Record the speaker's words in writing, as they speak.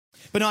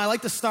But no, I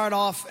like to start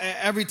off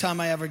every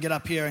time I ever get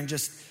up here and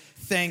just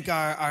thank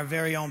our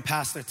very own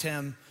Pastor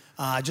Tim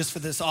just for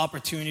this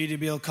opportunity to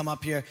be able to come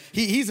up here.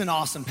 He's an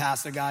awesome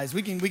pastor, guys.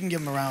 We can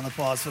give him a round of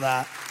applause for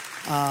that.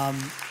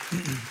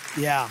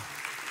 Yeah.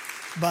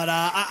 But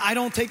I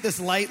don't take this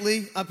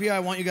lightly up here. I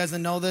want you guys to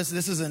know this.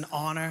 This is an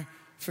honor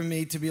for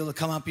me to be able to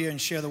come up here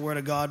and share the word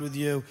of God with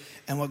you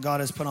and what God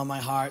has put on my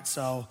heart.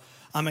 So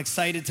I'm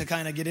excited to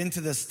kind of get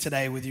into this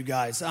today with you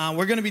guys.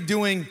 We're going to be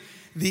doing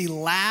the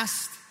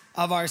last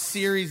of our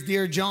series,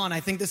 Dear John. I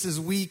think this is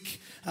week,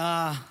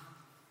 7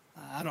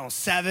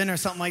 or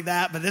something like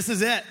that. But this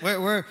is it.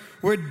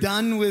 We're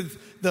done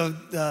with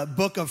the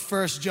book of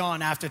 1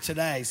 John after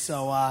today.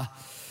 So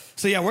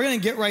yeah, we're going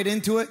to get right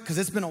into it because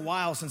it's been a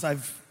while since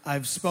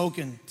I've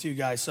spoken to you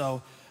guys.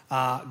 So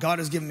God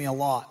has given me a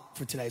lot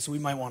for today, so we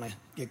might want to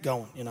get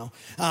going, you know.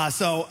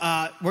 So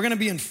we're going to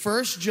be in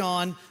 1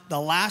 John, the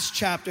last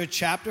chapter,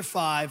 chapter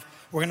 5.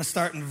 We're going to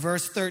start in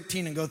verse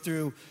 13 and go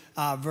through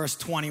verse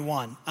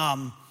 21.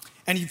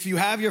 And if you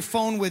have your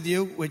phone with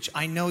you, which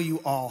I know you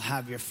all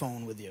have your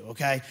phone with you,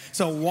 okay?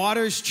 So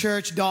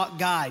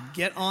waterschurch.guide.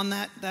 Get on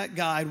that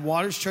guide,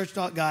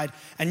 waterschurch.guide,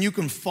 and you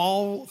can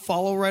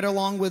follow right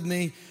along with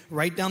me,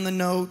 write down the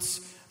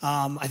notes.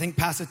 I think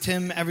Pastor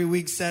Tim every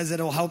week says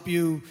it'll help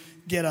you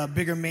get a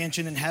bigger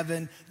mansion in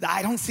heaven.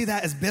 I don't see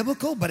that as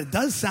biblical, but it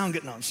does sound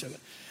good. No, I'm sure.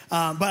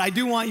 But I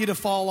do want you to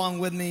follow along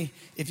with me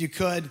if you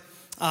could.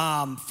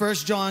 1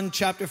 John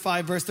chapter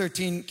 5, verse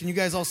 13. Can you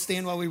guys all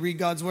stand while we read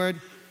God's word?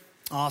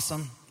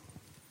 Awesome.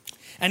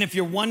 And if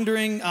you're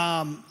wondering,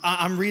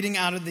 I'm reading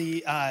out of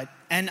the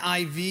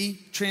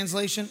NIV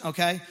translation,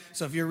 okay?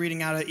 So if you're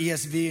reading out of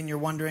ESV and you're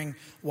wondering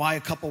why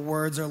a couple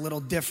words are a little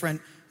different,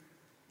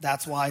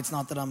 that's why. It's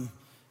not that I'm,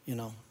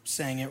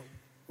 saying it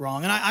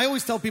wrong. And I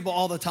always tell people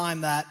all the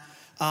time that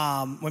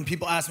when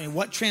people ask me,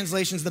 what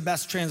translation is the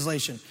best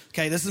translation?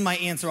 Okay, this is my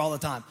answer all the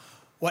time.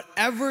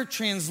 Whatever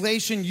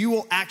translation you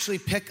will actually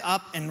pick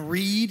up and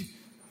read,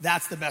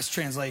 that's the best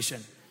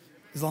translation.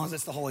 As long as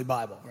it's the Holy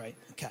Bible, right?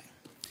 Okay.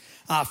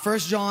 1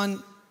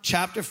 John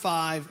chapter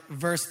 5,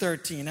 verse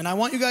 13. And I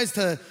want you guys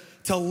to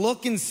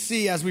look and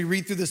see as we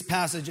read through this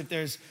passage if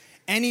there's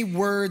any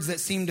words that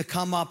seem to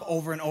come up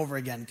over and over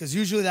again. Because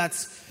usually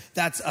that's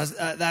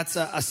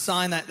a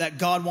sign that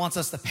God wants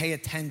us to pay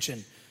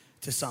attention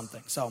to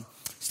something. So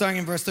starting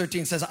in verse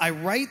 13, it says, I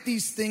write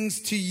these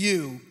things to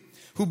you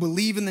who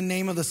believe in the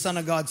name of the Son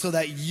of God so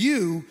that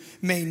you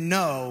may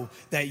know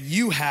that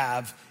you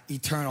have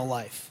eternal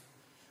life.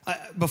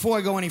 Before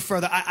I go any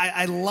further,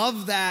 I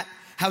love that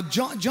how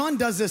John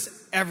does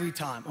this every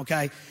time,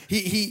 okay?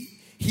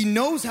 He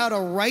knows how to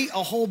write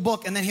a whole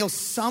book and then he'll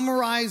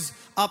summarize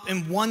up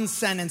in one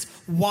sentence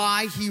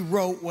why he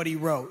wrote what he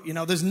wrote.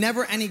 There's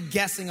never any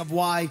guessing of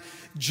why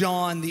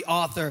John, the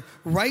author,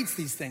 writes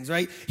these things,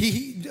 right?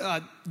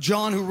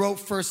 John, who wrote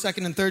 1st,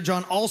 2nd, and 3rd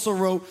John, also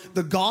wrote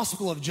the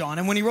Gospel of John.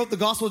 And when he wrote the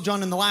Gospel of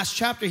John in the last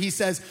chapter, he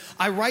says,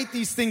 I write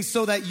these things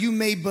so that you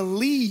may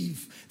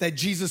believe that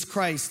Jesus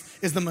Christ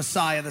is the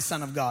Messiah, the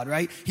Son of God,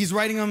 right? He's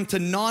writing them to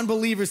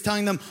non-believers,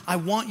 telling them, I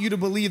want you to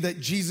believe that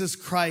Jesus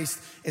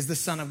Christ is the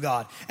Son of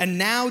God. And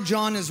now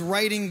John is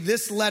writing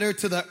this letter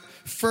to the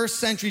first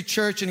century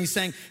church, and he's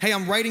saying, hey,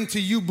 I'm writing to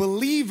you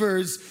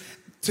believers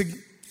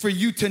for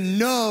you to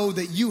know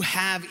that you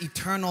have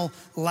eternal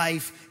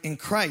life in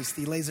Christ.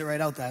 He lays it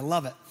right out there. I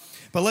love it.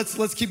 But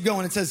let's keep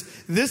going. It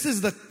says, this is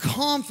the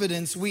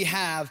confidence we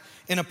have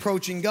in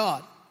approaching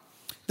God,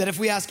 that if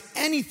we ask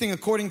anything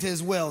according to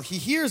his will, he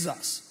hears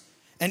us.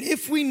 And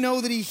if we know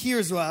that he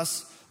hears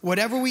us,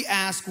 whatever we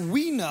ask,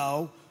 we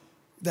know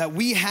that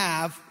we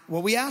have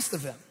what we asked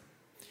of him.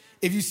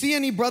 If you see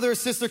any brother or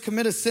sister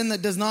commit a sin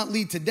that does not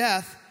lead to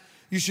death,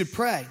 you should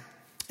pray,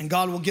 and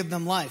God will give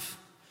them life.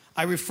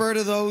 I refer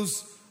to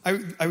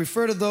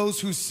those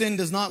whose sin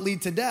does not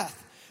lead to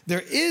death.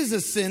 There is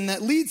a sin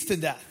that leads to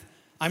death.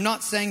 I'm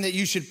not saying that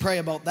you should pray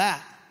about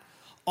that.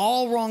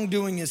 All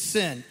wrongdoing is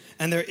sin,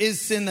 and there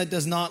is sin that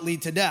does not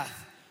lead to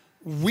death.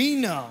 We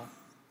know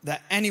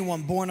that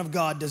anyone born of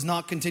God does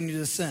not continue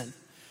to sin.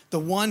 The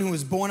one who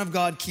is born of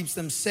God keeps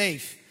them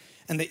safe,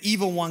 and the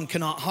evil one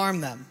cannot harm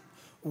them.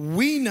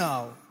 We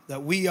know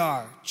that we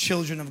are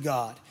children of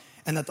God,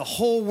 and that the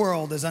whole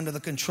world is under the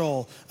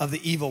control of the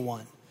evil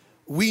one.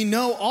 We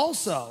know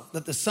also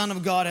that the Son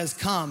of God has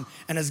come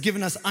and has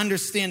given us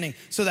understanding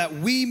so that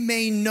we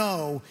may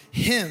know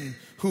him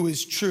who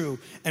is true.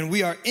 And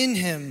we are in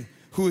him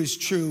who is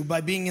true by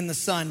being in the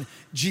Son,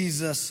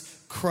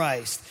 Jesus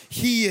Christ.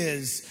 He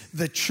is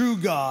the true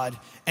God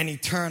and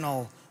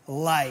eternal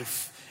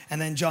life.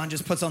 And then John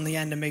just puts on the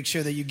end to make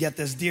sure that you get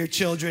this. Dear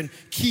children,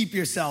 keep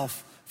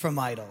yourself from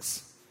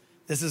idols.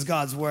 This is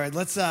God's word.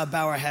 Let's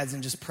bow our heads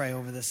and just pray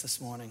over this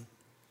morning.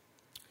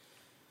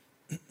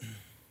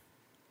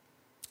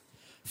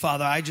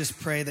 Father, I just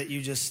pray that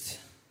you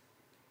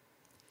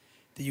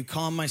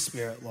calm my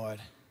spirit, Lord.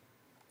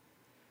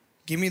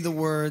 Give me the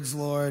words,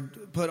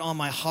 Lord. Put on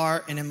my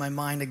heart and in my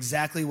mind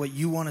exactly what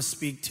you want to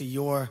speak to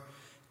your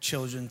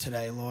children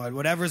today, Lord.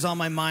 Whatever's on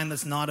my mind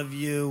that's not of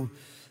you,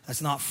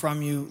 that's not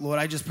from you, Lord,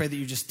 I just pray that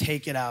you just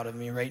take it out of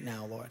me right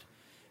now, Lord.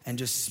 and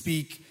just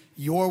speak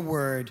your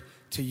word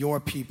to your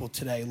people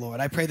today, Lord.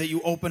 I pray that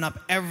you open up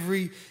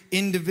every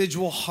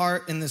individual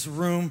heart in this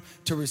room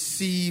to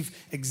receive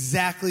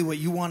exactly what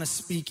you want to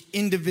speak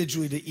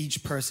individually to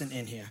each person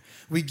in here.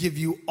 We give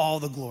you all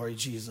the glory,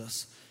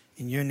 Jesus.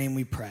 In your name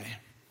we pray.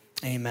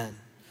 Amen.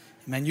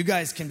 Amen. You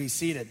guys can be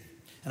seated,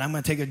 and I'm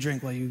going to take a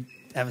drink while you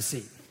have a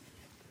seat.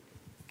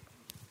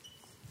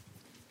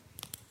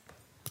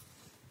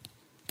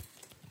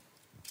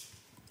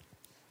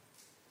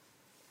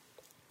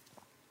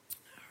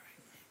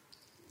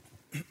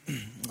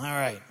 All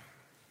right.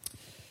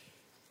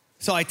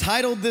 So I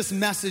titled this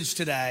message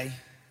today,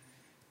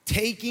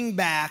 Taking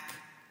Back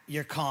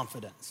Your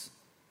Confidence.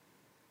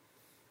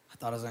 I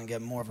thought I was going to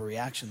get more of a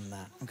reaction than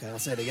that. Okay, I'll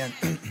say it again.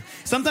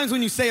 Sometimes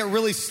when you say it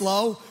really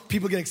slow,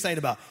 people get excited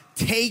about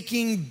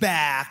taking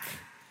back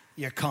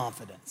your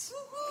confidence.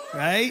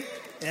 Right?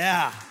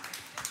 Yeah.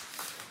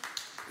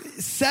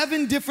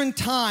 7 different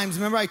times,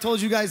 remember I told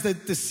you guys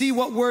that to see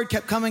what word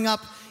kept coming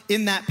up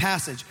in that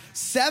passage.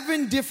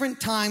 7 different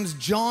times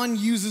John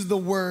uses the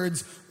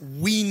words,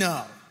 we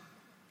know,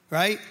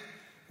 right?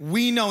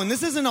 We know. And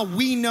this isn't a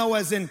we know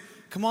as in,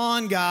 come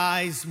on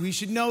guys, we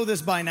should know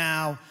this by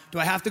now. Do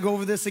I have to go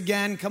over this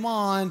again? Come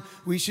on,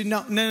 we should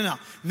know. No.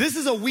 This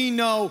is a we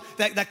know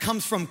that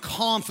comes from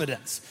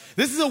confidence.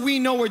 This is a we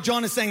know where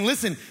John is saying,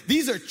 listen,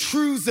 these are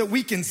truths that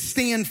we can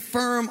stand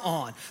firm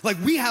on. Like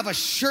we have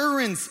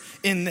assurance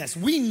in this.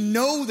 We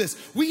know this.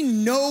 We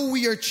know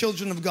we are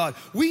children of God.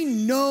 We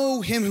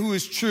know him who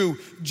is true,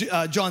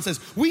 John says.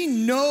 We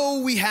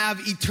know we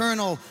have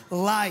eternal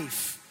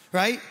life,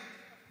 right?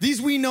 These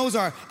we knows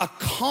are a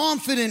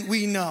confident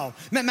we know.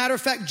 Matter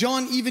of fact,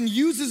 John even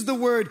uses the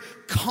word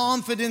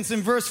confidence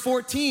in verse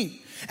 14.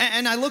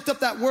 And I looked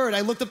up that word.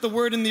 I looked up the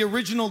word in the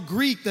original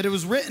Greek that it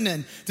was written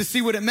in to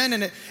see what it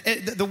meant.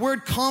 And the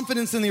word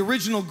confidence in the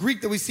original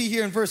Greek that we see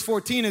here in verse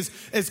 14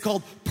 is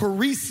called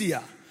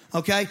parrhesia,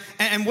 okay?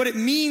 And what it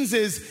means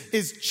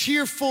is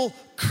cheerful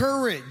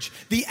courage,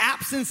 the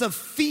absence of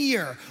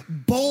fear,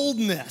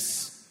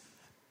 boldness.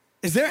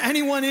 Is there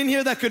anyone in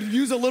here that could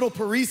use a little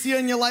parrhesia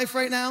in your life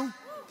right now?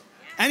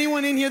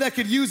 Anyone in here that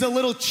could use a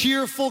little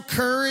cheerful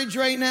courage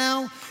right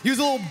now? Use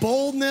a little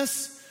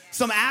boldness,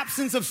 some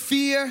absence of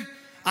fear?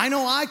 I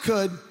know I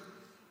could.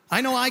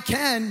 I know I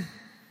can.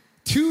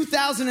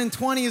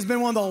 2020 has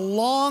been one of the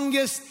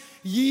longest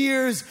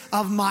years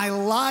of my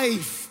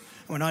life.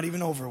 We're not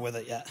even over with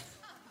it yet.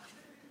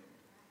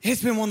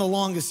 It's been one of the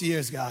longest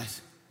years,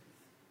 guys.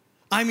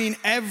 I mean,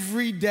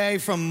 every day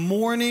from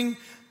morning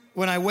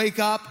when I wake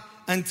up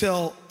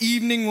until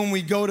evening when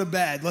we go to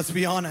bed, let's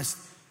be honest,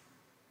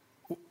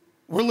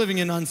 we're living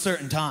in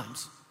uncertain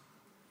times.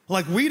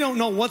 Like we don't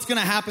know what's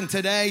gonna happen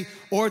today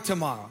or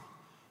tomorrow.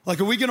 Like,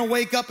 are we gonna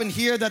wake up and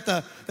hear that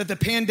the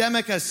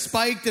pandemic has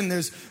spiked and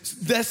there's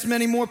this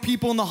many more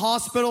people in the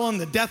hospital and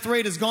the death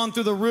rate has gone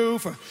through the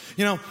roof?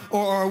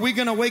 Or are we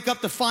gonna wake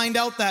up to find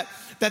out that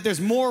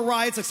there's more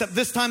riots, except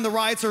this time the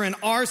riots are in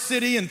our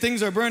city and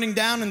things are burning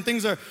down and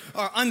things are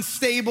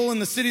unstable in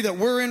the city that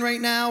we're in right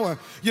now?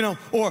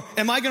 Or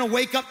am I gonna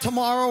wake up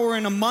tomorrow or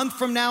in a month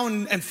from now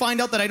and find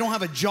out that I don't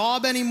have a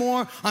job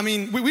anymore? I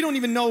mean, we don't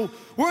even know.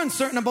 We're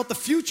uncertain about the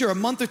future a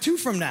month or 2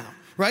 from now.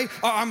 Right?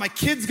 Are my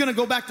kids going to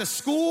go back to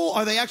school?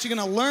 Are they actually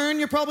going to learn?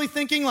 You're probably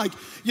thinking like,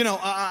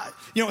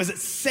 is it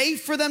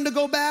safe for them to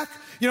go back?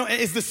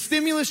 Is the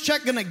stimulus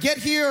check going to get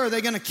here? Are they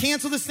going to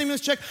cancel the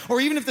stimulus check? Or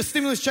even if the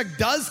stimulus check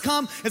does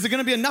come, is there going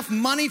to be enough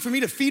money for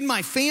me to feed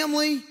my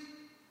family?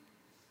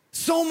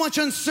 So much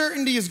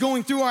uncertainty is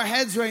going through our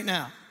heads right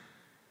now.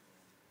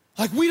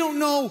 Like we don't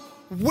know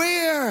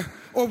where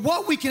or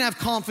what we can have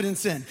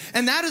confidence in.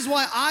 And that is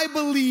why I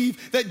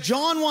believe that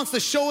John wants to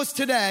show us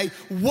today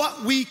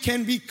what we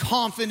can be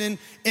confident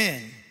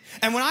in.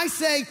 And when I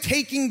say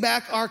taking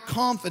back our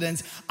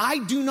confidence, I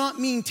do not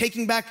mean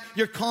taking back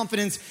your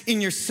confidence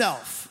in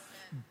yourself.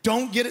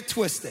 Don't get it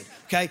twisted,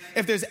 okay?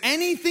 If there's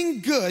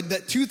anything good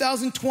that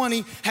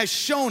 2020 has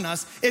shown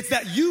us, it's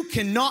that you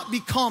cannot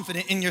be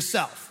confident in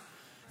yourself.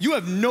 You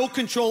have no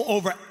control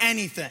over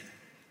anything.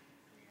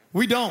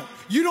 We don't.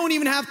 You don't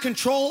even have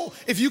control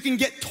if you can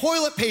get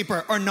toilet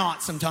paper or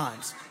not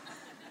sometimes.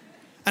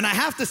 And I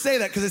have to say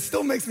that because it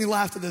still makes me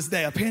laugh to this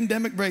day. A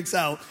pandemic breaks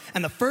out,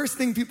 and the first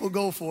thing people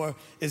go for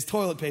is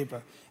toilet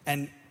paper.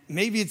 And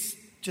maybe it's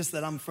just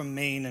that I'm from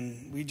Maine,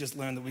 and we just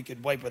learned that we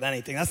could wipe with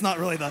anything. That's not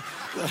really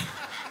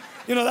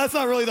that's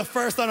not really the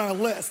first on our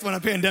list when a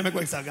pandemic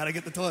breaks out. Got to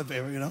get the toilet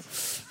paper,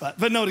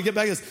 But no, to get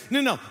back to this.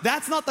 No,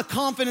 that's not the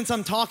confidence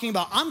I'm talking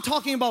about. I'm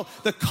talking about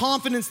the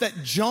confidence that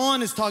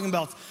John is talking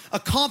about. A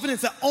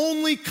confidence that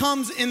only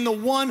comes in the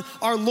one,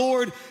 our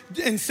Lord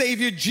and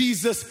Savior,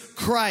 Jesus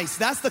Christ.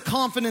 That's the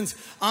confidence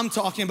I'm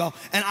talking about.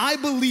 And I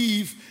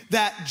believe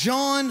that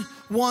John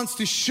wants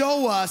to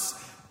show us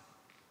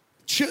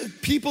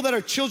people that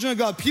are children of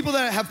God, people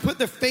that have put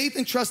their faith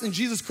and trust in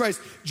Jesus Christ.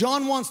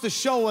 John wants to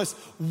show us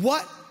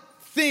what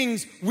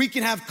things we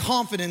can have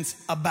confidence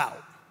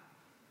about.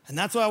 And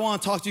that's what I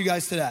want to talk to you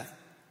guys today.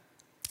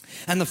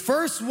 And the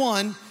first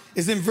one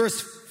is in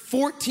verse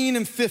 14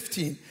 and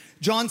 15.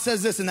 John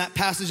says this in that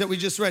passage that we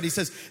just read. He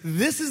says,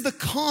 this is the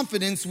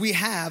confidence we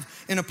have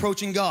in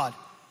approaching God,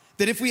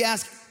 that if we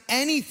ask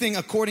anything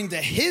according to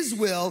his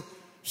will,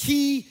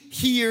 he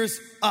hears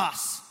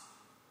us.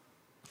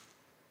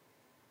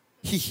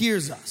 He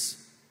hears us.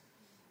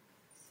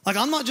 Like,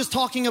 I'm not just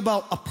talking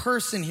about a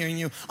person hearing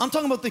you. I'm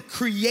talking about the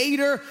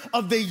creator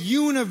of the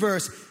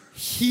universe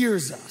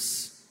hears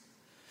us.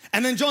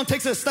 And then John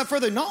takes it a step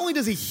further. Not only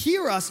does he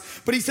hear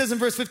us, but he says in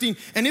verse 15,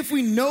 and if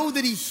we know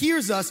that he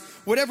hears us,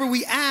 whatever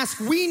we ask,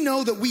 we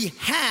know that we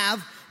have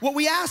what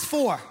we ask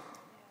for.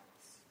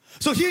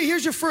 So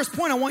here's your first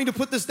point. I want you to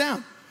put this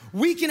down.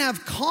 We can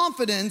have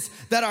confidence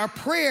that our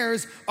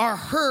prayers are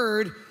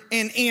heard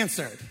and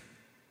answered.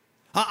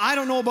 I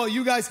don't know about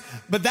you guys,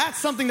 but that's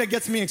something that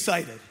gets me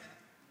excited.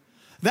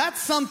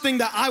 That's something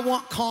that I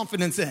want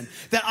confidence in.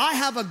 That I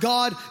have a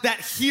God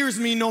that hears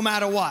me no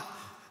matter what.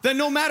 That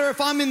no matter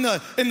if I'm in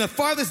the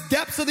farthest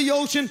depths of the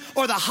ocean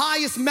or the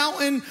highest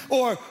mountain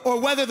or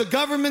whether the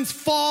governments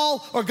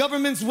fall or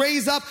governments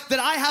raise up, that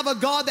I have a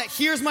God that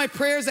hears my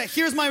prayers, that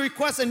hears my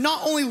requests, and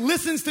not only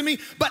listens to me,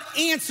 but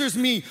answers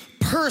me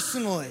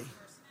personally.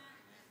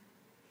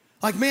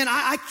 Like, man,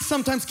 I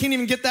sometimes can't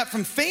even get that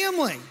from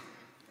family.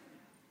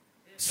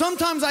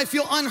 Sometimes I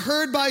feel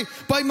unheard by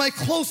my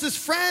closest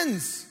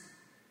friends.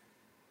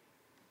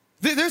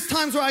 There's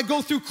times where I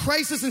go through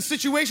crisis and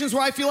situations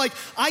where I feel like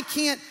I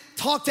can't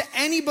talk to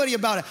anybody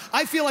about it.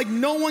 I feel like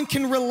no one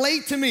can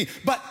relate to me,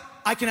 but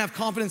I can have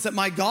confidence that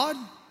my God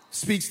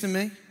speaks to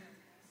me.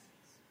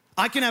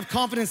 I can have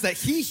confidence that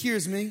he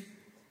hears me.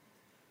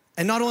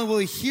 And not only will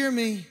he hear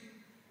me,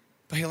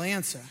 but he'll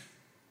answer.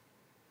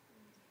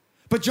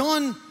 But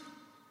John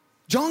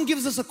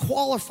gives us a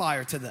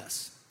qualifier to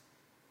this.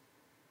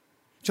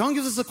 John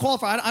gives us a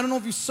qualifier. I don't know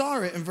if you saw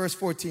it in verse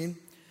 14,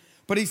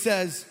 but he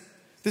says,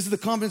 this is the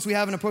confidence we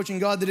have in approaching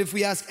God, that if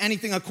we ask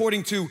anything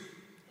according to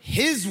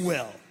his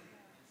will,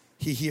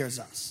 he hears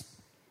us.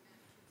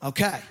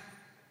 Okay.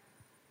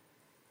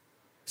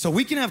 So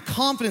we can have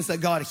confidence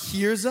that God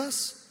hears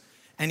us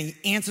and he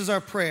answers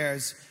our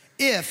prayers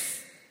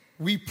if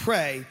we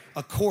pray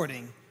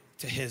according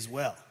to his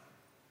will.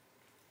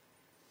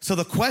 So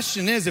the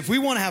question is, if we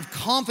want to have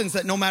confidence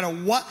that no matter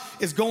what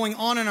is going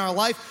on in our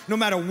life, no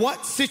matter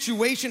what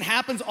situation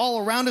happens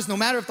all around us, no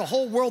matter if the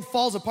whole world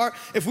falls apart,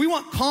 if we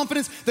want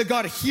confidence that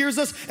God hears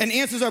us and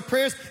answers our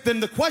prayers, then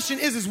the question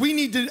is we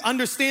need to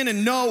understand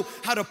and know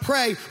how to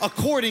pray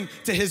according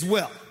to his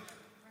will.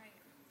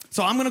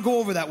 So I'm going to go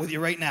over that with you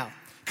right now,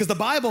 because the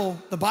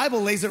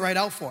Bible lays it right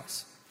out for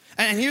us.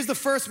 And here's the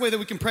first way that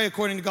we can pray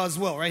according to God's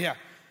will, right here.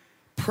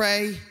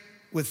 Pray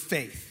with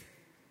faith.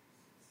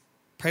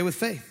 Pray with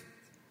faith.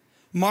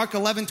 Mark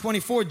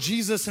 11:24,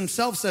 Jesus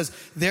himself says,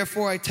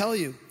 therefore I tell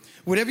you,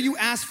 whatever you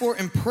ask for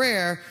in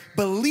prayer,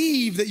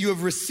 believe that you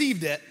have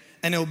received it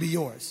and it will be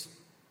yours.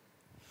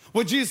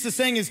 What Jesus is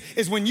saying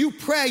is when you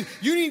pray,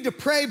 you need to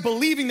pray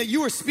believing that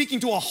you are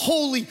speaking to a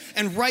holy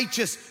and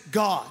righteous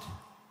God.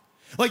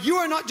 Like, you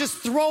are not just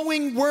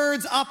throwing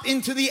words up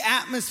into the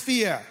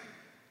atmosphere.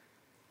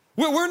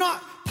 We're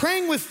not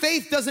praying with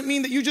faith. Doesn't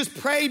mean that you just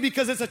pray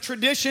because it's a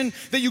tradition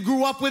that you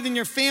grew up with in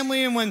your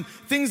family, and when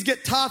things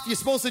get tough, you're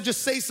supposed to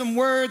just say some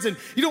words and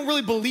you don't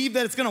really believe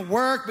that it's going to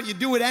work, but you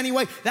do it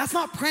anyway. That's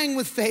not praying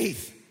with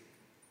faith.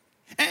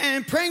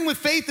 And praying with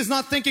faith is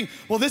not thinking,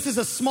 well, this is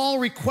a small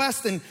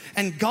request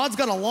and God's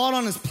got a lot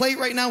on his plate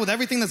right now with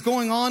everything that's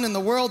going on in the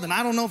world, and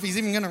I don't know if he's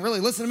even going to really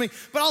listen to me,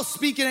 but I'll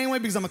speak it anyway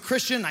because I'm a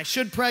Christian. I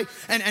should pray.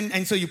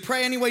 And so you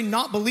pray anyway,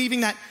 not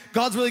believing that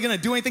God's really going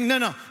to do anything.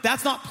 No,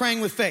 that's not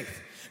praying with faith.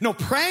 No,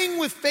 praying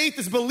with faith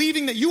is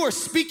believing that you are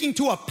speaking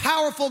to a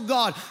powerful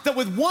God that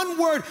with one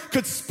word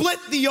could split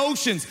the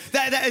oceans.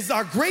 That is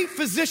our great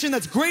physician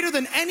that's greater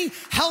than any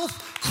health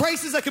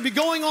crisis that could be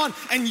going on.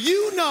 And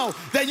you know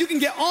that you can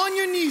get on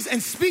your knees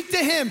and speak to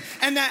him,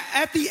 and that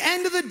at the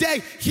end of the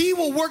day, he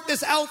will work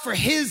this out for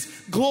his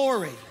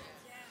glory.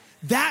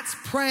 That's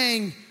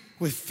praying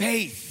with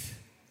faith.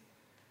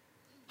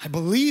 I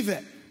believe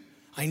it.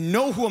 I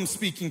know who I'm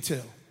speaking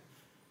to.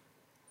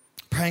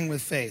 Praying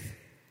with faith.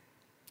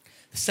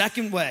 The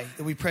second way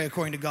that we pray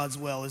according to God's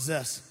will is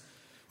this.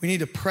 We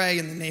need to pray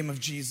in the name of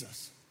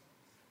Jesus.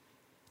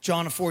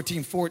 John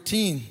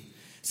 14:14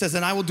 says,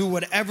 and I will do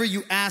whatever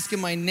you ask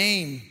in my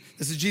name.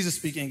 This is Jesus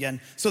speaking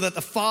again. So that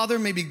the Father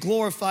may be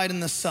glorified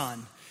in the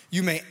Son.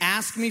 You may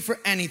ask me for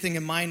anything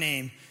in my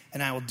name,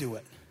 and I will do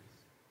it.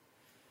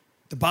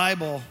 The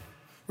Bible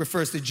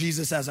refers to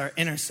Jesus as our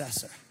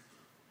intercessor.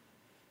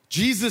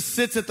 Jesus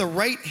sits at the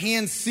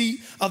right-hand seat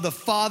of the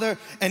Father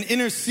and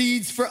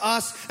intercedes for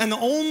us. And the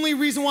only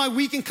reason why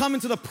we can come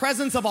into the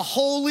presence of a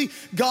holy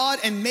God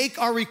and make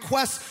our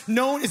requests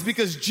known is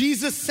because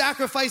Jesus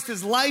sacrificed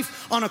his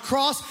life on a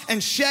cross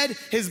and shed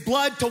his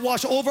blood to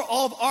wash over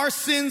all of our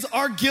sins,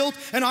 our guilt,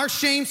 and our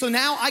shame. So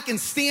now I can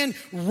stand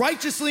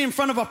righteously in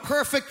front of a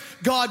perfect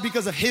God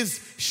because of his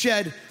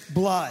shed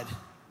blood.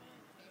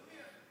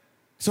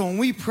 So when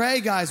we pray,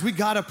 guys, we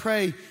got to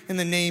pray in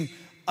the name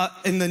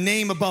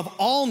above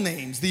all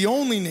names, the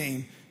only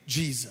name,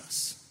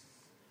 Jesus.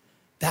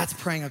 That's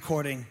praying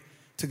according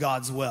to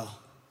God's will.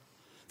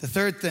 The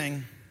third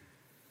thing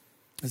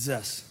is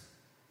this.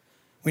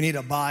 We need to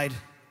abide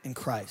in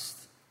Christ.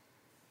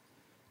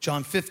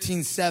 John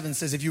 15:7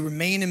 says, if you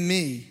remain in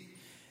me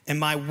and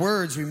my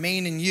words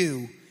remain in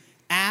you,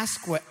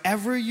 ask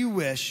whatever you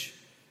wish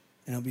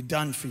and it'll be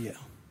done for you.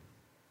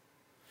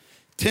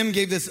 Tim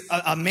gave this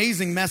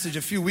amazing message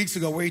a few weeks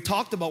ago where he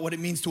talked about what it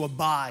means to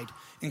abide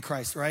in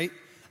Christ, right?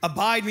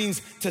 Abide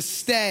means to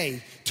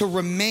stay, to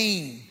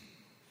remain.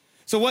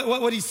 So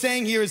what he's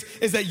saying here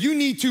is that you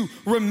need to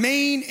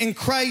remain in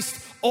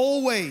Christ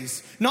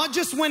always, not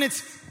just when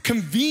it's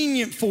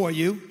convenient for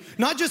you,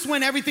 not just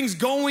when everything's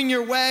going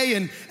your way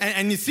and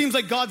it seems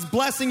like God's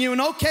blessing you and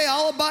okay,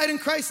 I'll abide in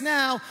Christ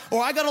now,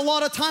 or I got a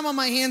lot of time on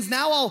my hands,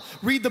 now I'll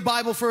read the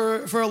Bible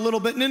for a little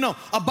bit. No.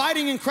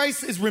 Abiding in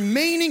Christ is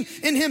remaining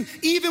in him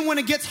even when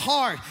it gets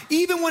hard,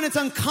 even when it's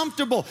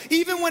uncomfortable,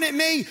 even when it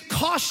may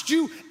cost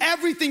you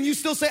everything. You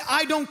still say,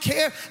 I don't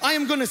care. I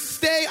am going to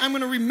stay. I'm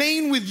going to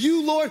remain with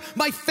you, Lord.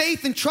 My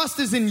faith and trust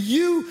is in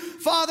you,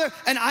 Father,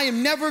 and I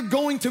am never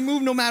going to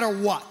move no matter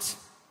what.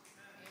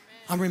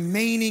 I'm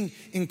remaining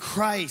in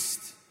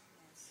Christ.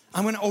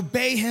 I'm going to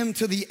obey him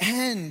to the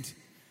end,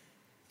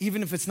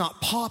 even if it's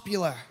not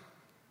popular.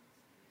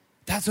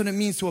 That's what it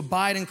means to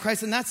abide in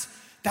Christ. And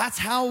that's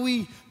how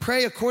we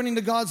pray according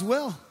to God's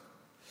will.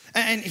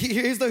 And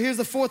here's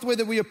the fourth way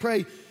that we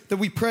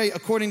pray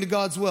according to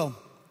God's will.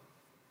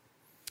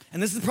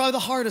 And this is probably the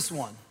hardest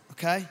one,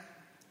 okay?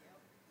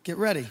 Get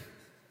ready.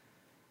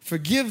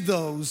 Forgive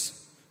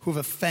those who have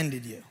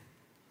offended you.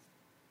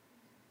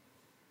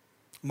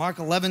 Mark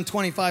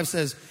 11:25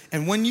 says,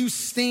 and when you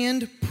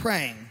stand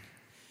praying,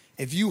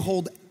 if you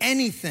hold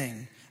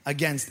anything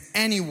against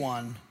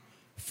anyone,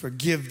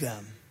 forgive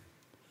them,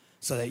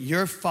 so that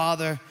your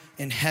Father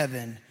in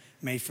heaven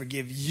may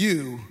forgive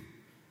you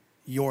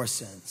your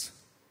sins.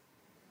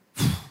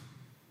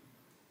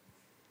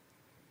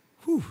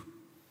 Whew.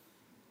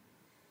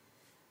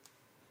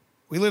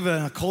 We live in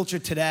a culture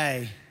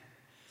today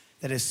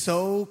that is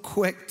so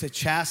quick to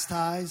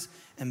chastise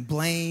and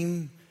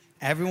blame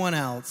everyone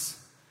else,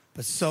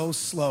 but so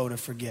slow to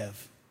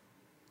forgive.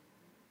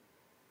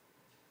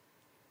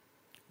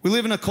 We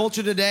live in a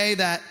culture today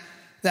that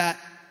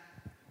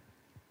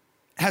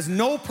has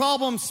no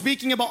problem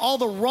speaking about all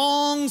the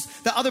wrongs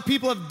that other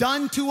people have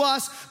done to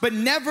us, but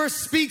never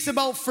speaks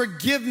about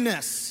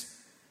forgiveness.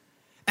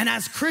 And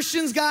as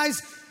Christians,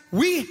 guys,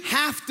 we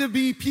have to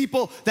be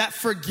people that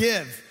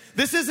forgive.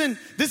 This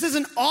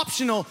isn't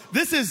optional.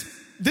 This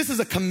is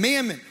a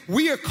commandment.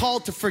 We are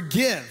called to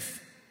forgive.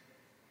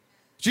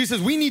 Jesus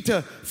says we need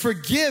to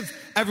forgive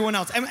everyone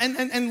else.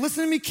 And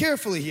listen to me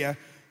carefully here.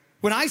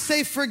 When I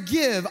say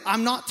forgive,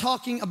 I'm not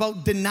talking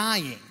about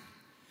denying.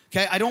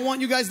 Okay? I don't want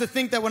you guys to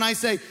think that when I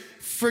say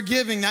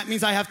forgiving, that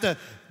means I have to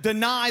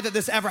deny that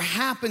this ever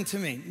happened to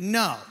me.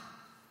 No.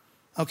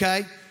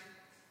 Okay?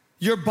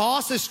 Your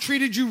boss has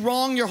treated you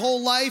wrong your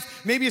whole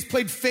life. Maybe has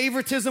played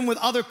favoritism with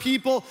other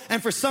people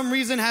and for some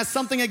reason has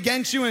something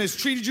against you and has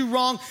treated you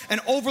wrong and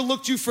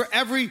overlooked you for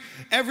every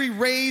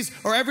raise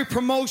or every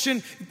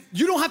promotion.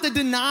 You don't have to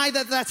deny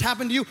that that's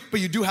happened to you, but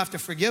you do have to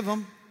forgive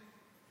them.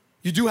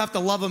 You do have to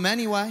love them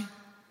anyway.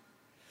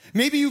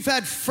 Maybe you've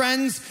had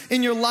friends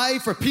in your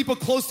life or people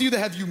close to you that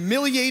have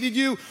humiliated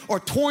you or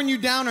torn you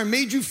down or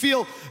made you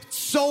feel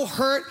so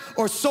hurt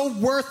or so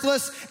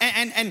worthless.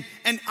 And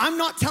I'm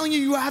not telling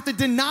you have to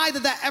deny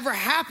that ever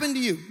happened to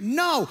you.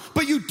 No,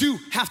 but you do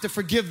have to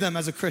forgive them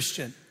as a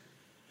Christian.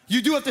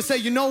 You do have to say,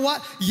 you know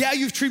what? Yeah,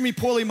 you've treated me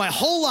poorly my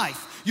whole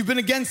life. You've been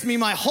against me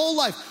my whole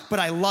life, but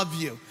I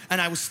love you and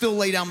I will still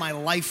lay down my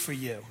life for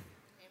you. Amen.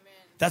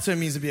 That's what it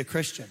means to be a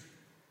Christian.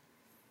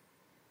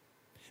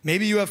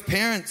 Maybe you have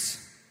parents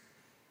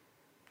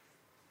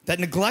that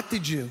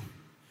neglected you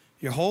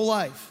your whole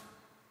life,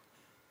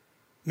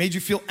 made you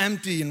feel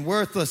empty and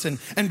worthless, and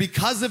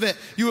because of it,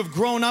 you have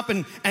grown up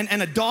and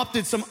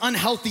adopted some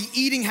unhealthy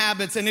eating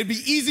habits, and it'd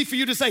be easy for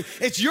you to say,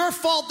 it's your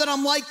fault that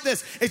I'm like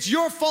this. It's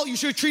your fault, you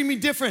should treat me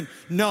different.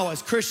 No,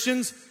 as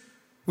Christians,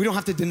 we don't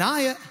have to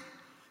deny it,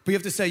 but you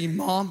have to say,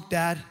 Mom,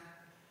 Dad,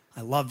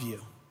 I love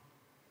you,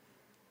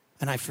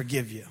 and I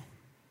forgive you.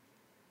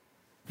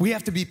 We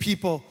have to be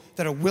people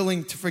that are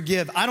willing to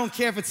forgive. I don't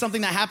care if it's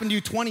something that happened to you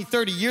 20,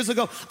 30 years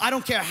ago. I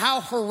don't care how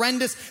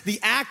horrendous the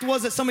act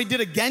was that somebody did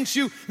against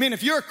you. Man,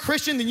 if you're a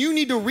Christian, then you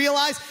need to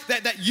realize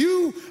that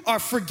you are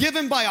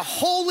forgiven by a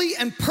holy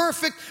and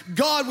perfect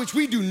God, which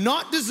we do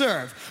not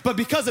deserve. But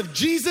because of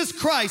Jesus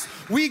Christ,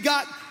 we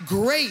got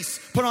grace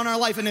put on our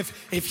life. And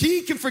if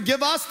he can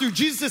forgive us through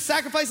Jesus'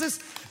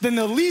 sacrifices, then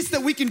the least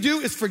that we can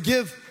do is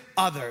forgive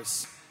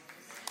others.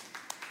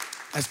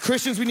 As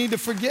Christians, we need to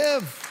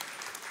forgive.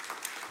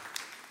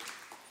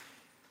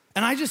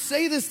 And I just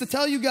say this to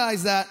tell you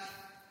guys that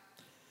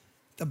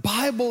the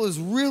Bible is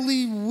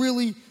really,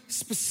 really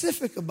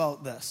specific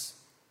about this.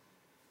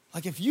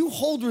 Like if you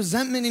hold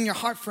resentment in your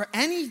heart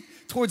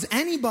towards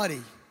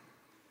anybody,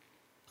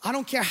 I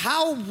don't care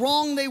how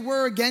wrong they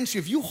were against you.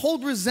 If you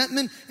hold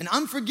resentment and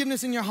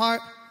unforgiveness in your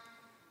heart,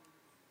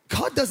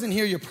 God doesn't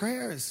hear your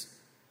prayers.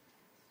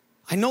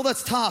 I know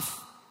that's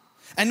tough.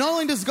 And not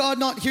only does God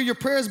not hear your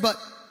prayers, but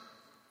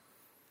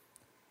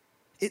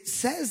it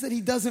says that he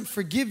doesn't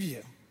forgive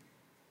you.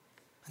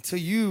 until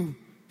you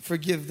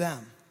forgive them.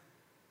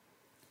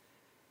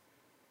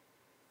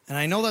 And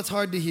I know that's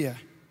hard to hear,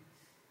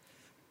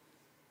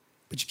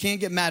 but you can't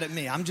get mad at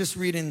me. I'm just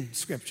reading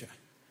scripture.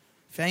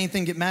 If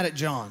anything, get mad at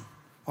John,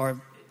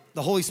 or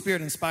the Holy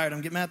Spirit inspired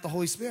him. Get mad at the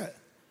Holy Spirit.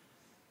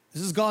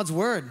 This is God's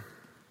word.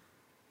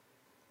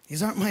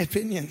 These aren't my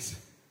opinions.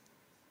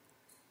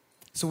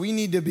 So we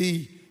need to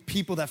be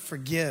people that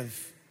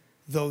forgive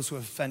those who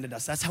have offended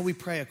us. That's how we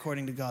pray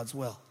according to God's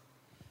will.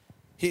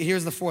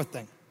 Here's the fifth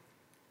thing.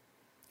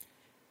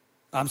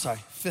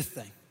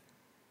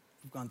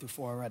 We've gone through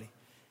 4 already.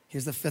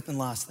 Here's the 5th and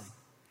last thing.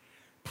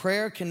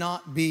 Prayer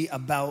cannot be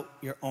about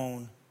your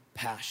own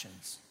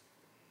passions.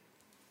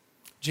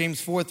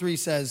 James 4:3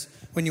 says,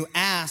 when you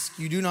ask,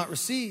 you do not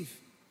receive,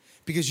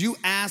 because you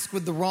ask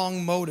with the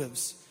wrong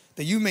motives,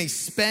 that you may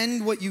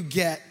spend what you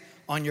get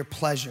on your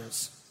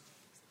pleasures.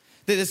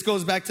 This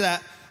goes back to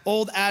that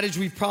old adage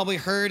we've probably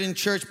heard in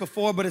church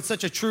before, but it's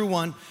such a true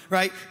one,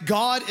 right?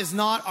 God is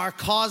not our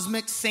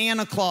cosmic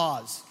Santa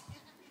Claus.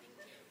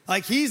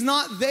 Like, he's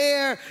not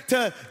there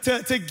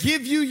to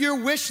give you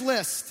your wish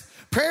list.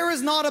 Prayer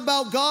is not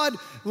about, God,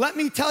 let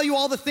me tell you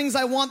all the things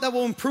I want that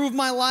will improve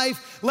my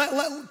life.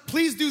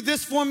 Please do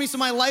this for me so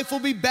my life will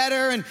be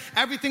better and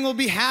everything will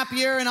be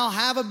happier and I'll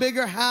have a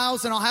bigger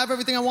house and I'll have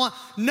everything I want.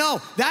 No,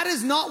 that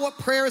is not what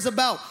prayer is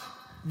about.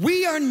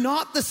 We are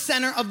not the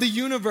center of the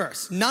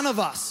universe. None of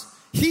us.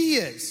 He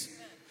is.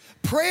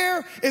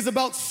 Prayer is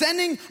about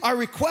sending our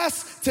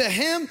requests to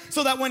him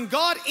so that when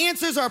God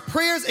answers our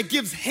prayers, it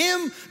gives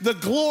him the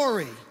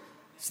glory.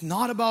 It's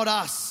not about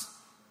us.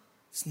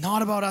 It's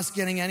not about us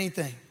getting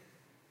anything.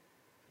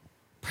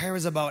 Prayer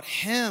is about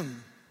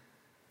him.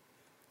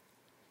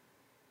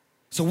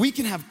 So we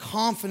can have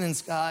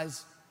confidence,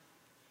 guys,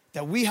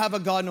 that we have a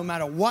God no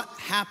matter what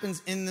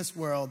happens in this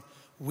world.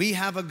 We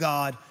have a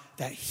God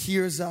that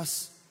hears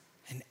us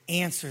and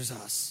answers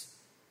us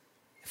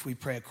if we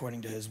pray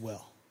according to his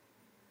will.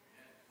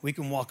 We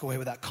can walk away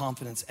with that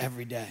confidence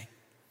every day.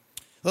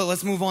 Well,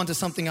 let's move on to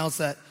something else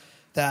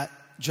that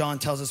John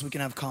tells us we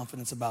can have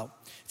confidence about.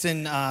 It's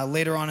in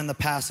later on in the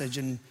passage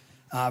in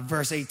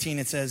verse 18.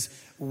 It says,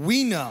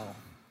 we know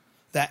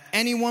that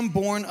anyone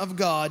born of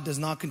God does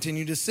not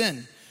continue to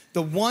sin.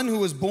 The one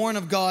who is born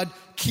of God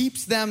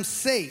keeps them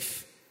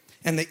safe,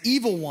 and the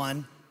evil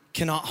one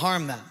cannot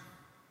harm them.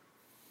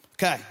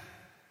 Okay.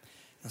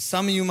 Now,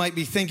 some of you might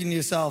be thinking to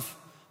yourself,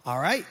 all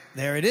right,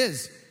 there it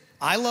is.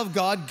 I love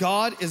God.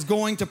 God is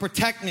going to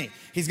protect me.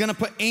 He's going to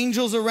put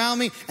angels around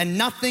me and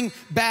nothing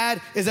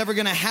bad is ever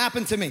going to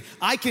happen to me.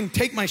 I can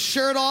take my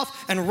shirt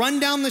off and run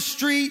down the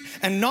street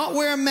and not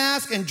wear a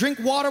mask and drink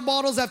water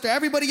bottles after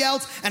everybody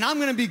else and I'm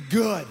going to be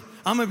good.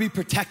 I'm going to be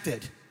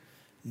protected.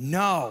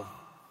 No,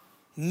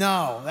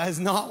 that is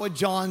not what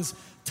John's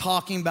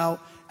talking about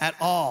at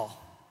all.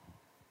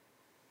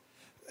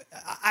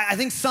 I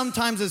think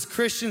sometimes as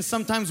Christians,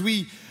 sometimes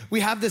we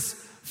have this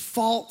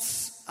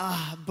false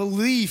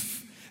belief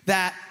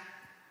that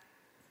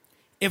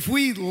if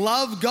we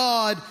love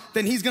God,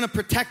 then he's going to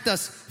protect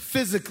us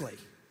physically,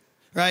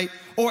 right?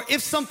 Or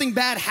if something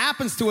bad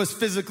happens to us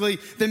physically,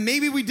 then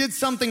maybe we did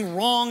something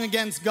wrong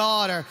against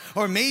God,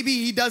 or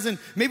maybe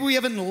maybe we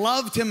haven't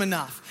loved him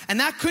enough. And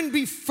that couldn't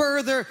be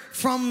further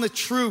from the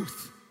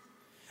truth.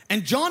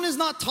 And John is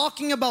not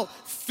talking about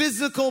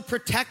physical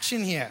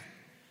protection here.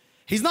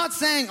 He's not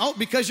saying, oh,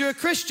 because you're a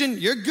Christian,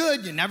 you're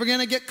good. You're never going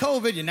to get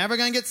COVID. You're never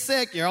going to get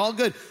sick. You're all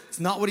good. It's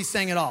not what he's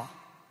saying at all.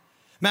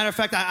 Matter of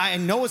fact, I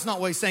know it's not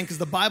what he's saying because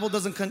the Bible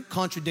doesn't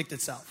contradict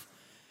itself.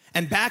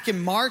 And back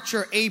in March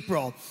or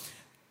April,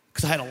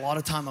 because I had a lot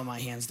of time on my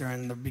hands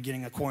during the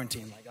beginning of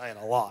quarantine. Like, I had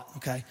a lot,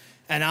 okay?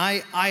 And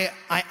I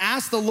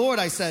asked the Lord,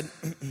 I said,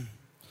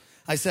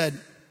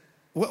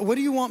 what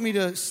do you want me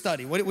to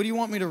study? What do you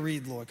want me to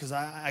read, Lord? Because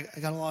I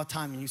got a lot of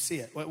time and you see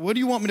it. What do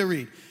you want me to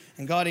read?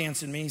 And God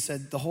answered me. He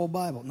said, the whole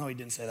Bible. No, he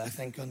didn't say that.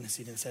 Thank goodness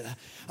he didn't say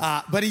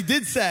that. But he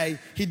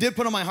did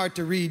put on my heart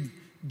to read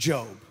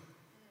Job,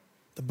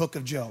 the book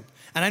of Job.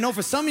 And I know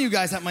for some of you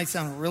guys that might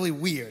sound really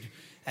weird.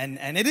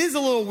 And it is a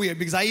little weird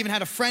because I even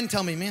had a friend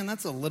tell me, man,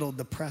 that's a little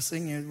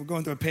depressing. We're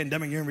going through a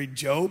pandemic. You're going to read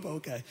Job?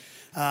 Okay.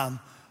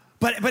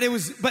 But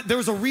there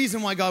was a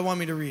reason why God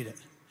wanted me to read it.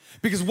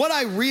 Because what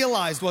I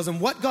realized was,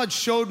 and what God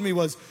showed me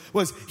was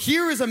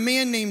here is a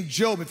man named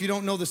Job, if you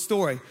don't know the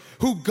story,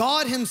 who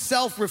God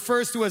himself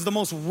refers to as the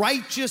most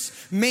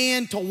righteous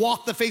man to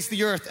walk the face of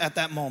the earth at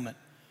that moment,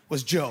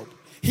 was Job.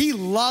 He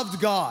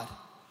loved God.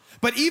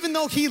 But even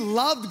though he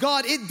loved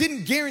God, it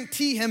didn't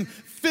guarantee him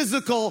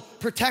physical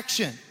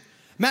protection.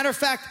 Matter of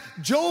fact,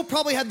 Job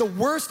probably had the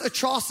worst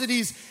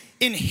atrocities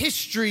in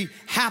history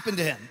happen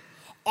to him.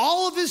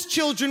 All of his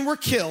children were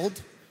killed.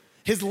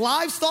 His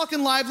livestock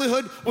and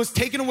livelihood was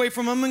taken away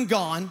from him and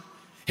gone.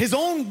 His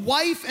own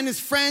wife and his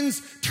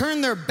friends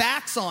turned their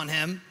backs on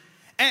him.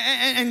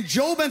 And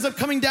Job ends up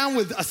coming down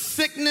with a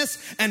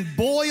sickness and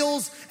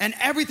boils and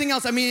everything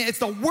else. I mean, it's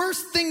the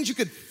worst things you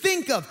could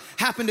think of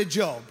happened to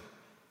Job.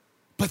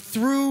 But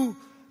through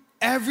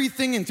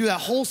everything and through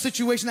that whole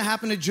situation that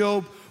happened to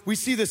Job, we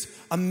see this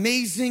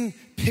amazing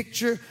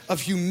picture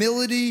of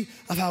humility,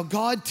 of how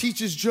God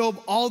teaches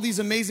Job all these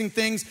amazing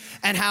things,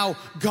 and how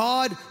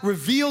God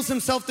reveals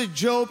himself to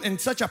Job in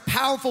such a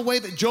powerful way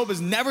that Job has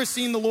never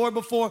seen the Lord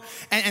before.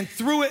 And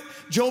through it,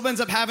 Job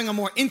ends up having a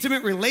more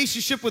intimate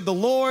relationship with the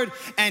Lord.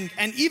 And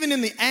even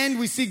in the end,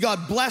 we see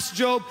God bless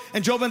Job,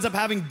 and Job ends up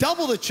having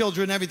double the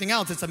children and everything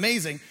else. It's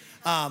amazing.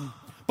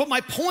 But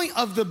my point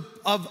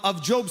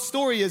of Job's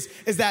story is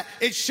that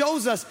it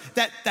shows us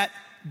that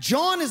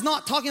John is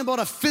not talking about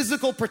a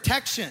physical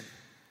protection.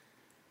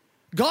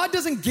 God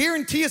doesn't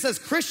guarantee us as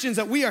Christians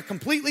that we are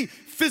completely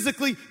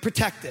physically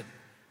protected.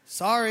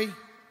 Sorry,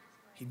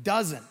 he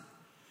doesn't.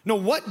 No,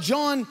 what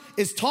John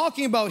is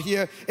talking about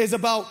here is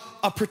about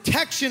a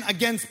protection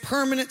against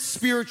permanent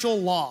spiritual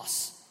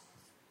loss.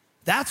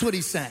 That's what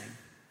he's saying.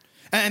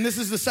 And this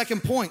is the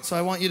second point, so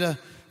I want you to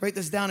write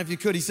this down if you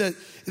could. He said,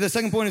 the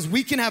second point is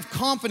we can have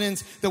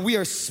confidence that we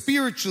are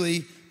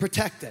spiritually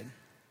protected.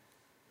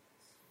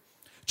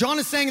 John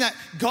is saying that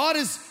God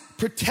has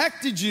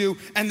protected you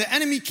and the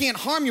enemy can't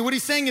harm you. What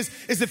he's saying is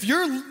if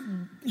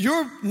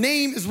your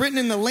name is written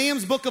in the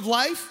Lamb's book of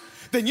life,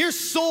 then your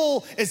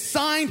soul is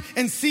signed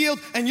and sealed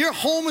and your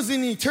home is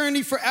in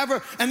eternity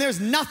forever, and there's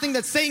nothing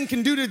that Satan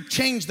can do to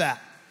change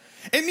that.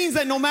 It means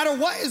that no matter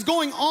what is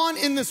going on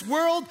in this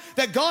world,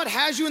 that God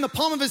has you in the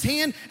palm of his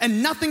hand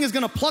and nothing is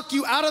going to pluck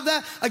you out of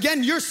that.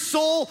 Again, your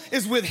soul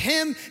is with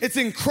him. It's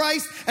in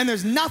Christ, and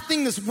there's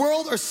nothing this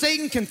world or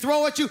Satan can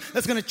throw at you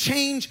that's going to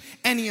change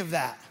any of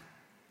that.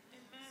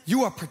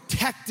 You are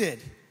protected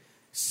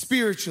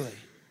spiritually.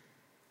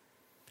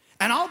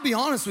 And I'll be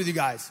honest with you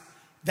guys,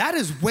 that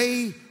is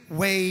way,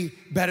 way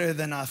better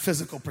than a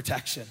physical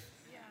protection.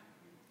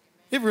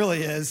 It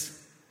really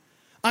is.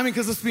 I mean,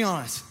 because let's be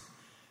honest.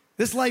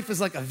 This life is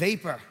like a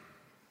vapor,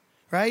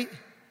 right?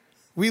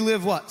 We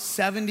live,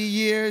 70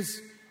 years,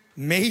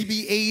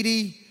 maybe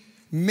 80,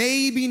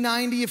 maybe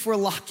 90 if we're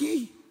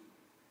lucky.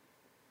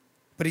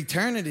 But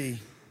eternity,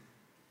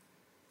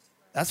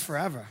 that's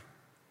forever.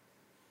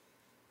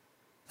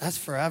 That's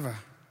forever.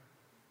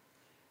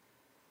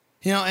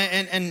 You know,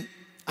 and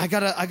I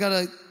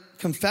gotta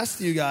confess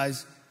to you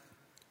guys,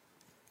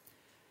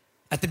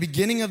 at the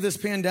beginning of this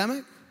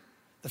pandemic,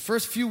 the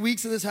first few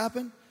weeks of this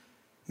happened,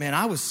 man,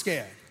 I was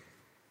scared.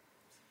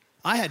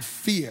 I had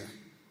fear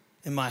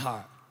in my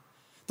heart.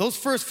 Those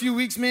first few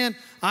weeks, man,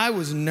 I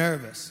was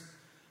nervous.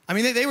 I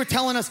mean, they were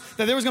telling us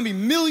that there was gonna be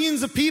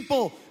millions of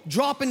people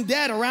dropping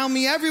dead around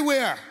me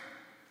everywhere.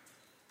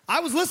 I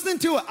was listening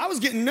to it. I was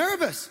getting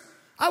nervous.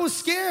 I was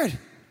scared.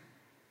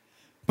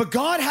 But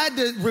God had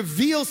to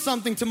reveal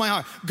something to my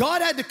heart.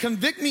 God had to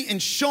convict me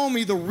and show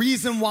me the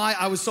reason why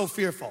I was so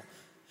fearful.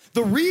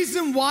 The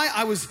reason why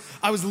I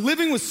was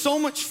living with so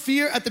much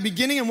fear at the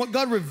beginning, and what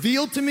God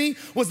revealed to me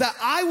was that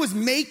I was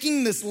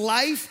making this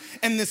life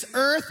and this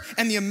earth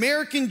and the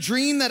American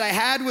dream that I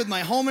had with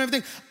my home and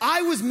everything,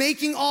 I was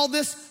making all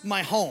this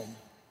my home.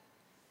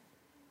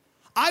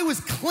 I was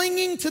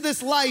clinging to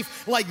this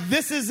life like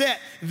this is it.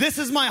 This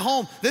is my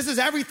home. This is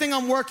everything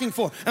I'm working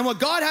for. And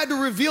what God had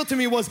to reveal to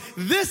me was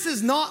this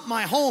is not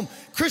my home.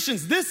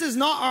 Christians, this is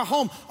not our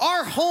home.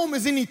 Our home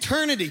is in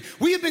eternity.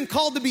 We have been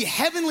called to be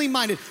heavenly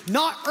minded,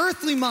 not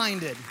earthly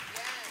minded.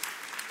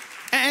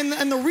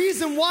 And the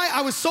reason why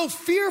I was so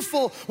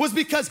fearful was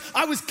because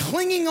I was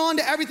clinging on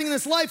to everything in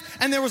this life,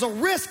 and there was a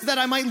risk that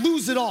I might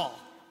lose it all.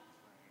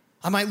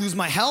 I might lose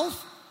my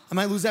health. I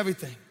might lose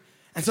everything.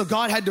 And so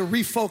God had to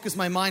refocus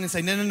my mind and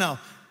say, no.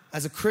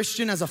 As a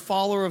Christian, as a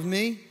follower of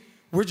me,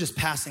 we're just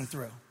passing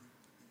through.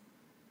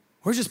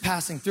 We're just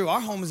passing through.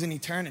 Our home is in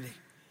eternity.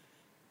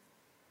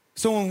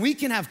 So when we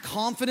can have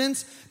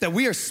confidence that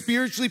we are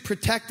spiritually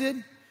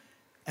protected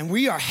and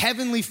we are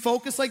heavenly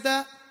focused like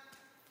that,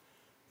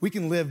 we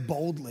can live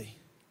boldly.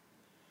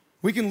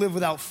 We can live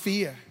without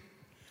fear.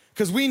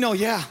 Because we know,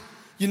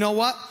 you know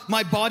what?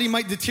 My body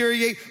might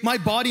deteriorate. My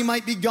body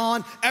might be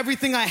gone.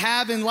 Everything I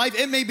have in life,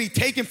 it may be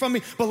taken from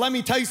me. But let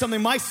me tell you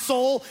something. My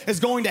soul is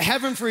going to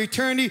heaven for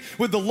eternity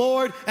with the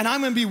Lord. And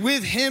I'm going to be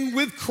with him,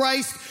 with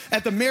Christ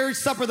at the marriage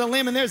supper of the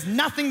Lamb. And there's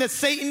nothing that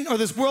Satan or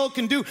this world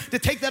can do to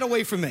take that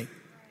away from me.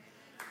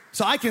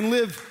 So I can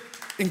live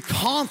in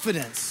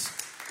confidence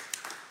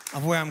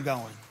of where I'm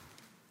going.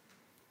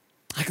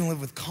 I can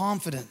live with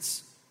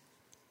confidence.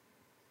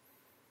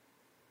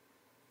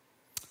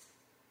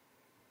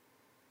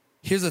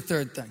 Here's a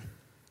third thing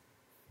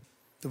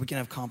that we can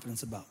have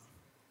confidence about.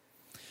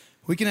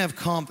 We can have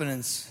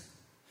confidence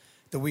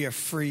that we are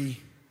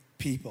free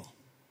people.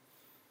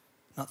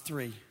 Not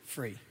free.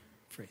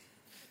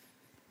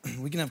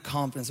 We can have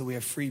confidence that we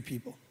are free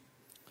people.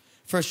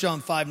 1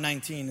 John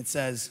 5:19, it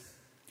says,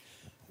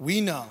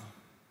 we know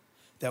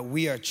that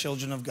we are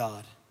children of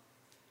God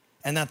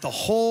and that the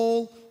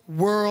whole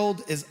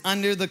world is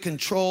under the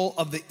control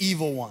of the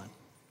evil one.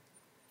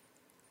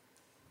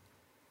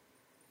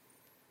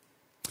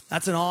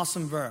 That's an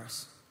awesome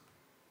verse.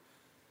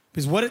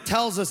 Because what it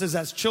tells us is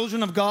as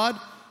children of God,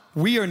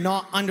 we are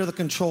not under the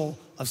control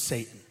of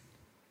Satan.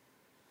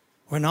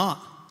 We're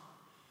not.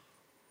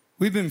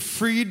 We've been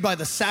freed by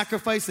the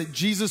sacrifice that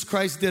Jesus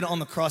Christ did on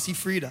the cross. He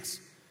freed us.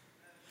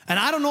 And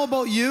I don't know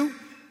about you,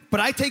 but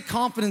I take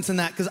confidence in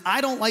that because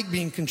I don't like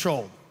being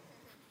controlled.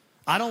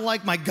 I don't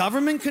like my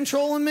government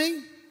controlling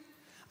me.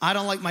 I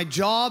don't like my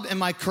job and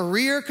my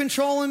career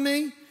controlling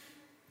me.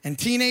 And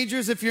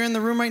teenagers, if you're in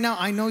the room right now,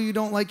 I know you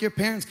don't like your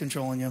parents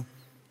controlling you.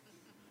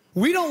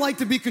 We don't like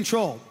to be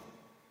controlled.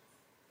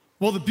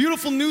 Well, the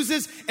beautiful news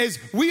is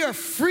we are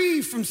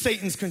free from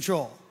Satan's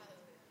control.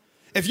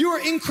 If you are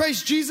in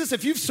Christ Jesus,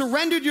 if you've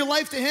surrendered your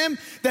life to him,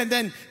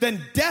 then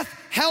death,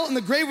 hell, and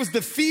the grave was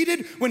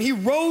defeated when he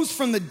rose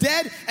from the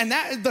dead, and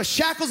that the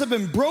shackles have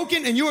been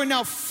broken, and you are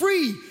now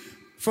free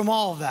from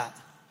all of that.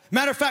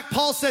 Matter of fact,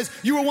 Paul says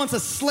you were once a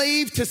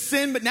slave to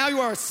sin, but now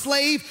you are a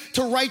slave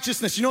to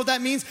righteousness. You know what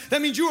that means?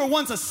 That means you were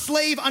once a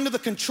slave under the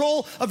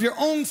control of your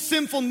own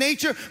sinful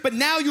nature, but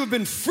now you have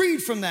been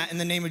freed from that in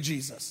the name of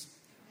Jesus.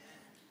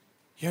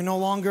 You're no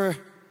longer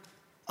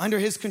under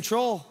his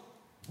control,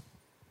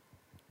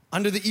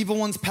 under the evil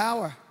one's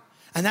power.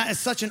 And that is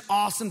such an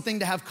awesome thing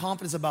to have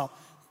confidence about,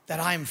 that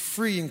I am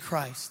free in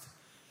Christ.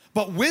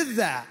 But with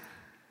that,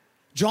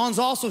 John's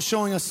also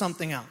showing us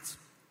something else.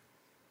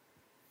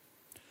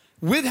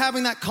 With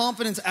having that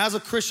confidence as a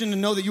Christian to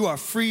know that you are a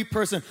free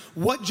person,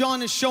 what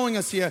John is showing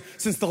us here,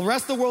 since the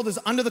rest of the world is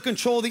under the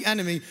control of the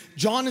enemy,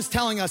 John is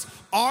telling us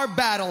our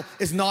battle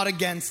is not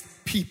against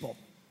people.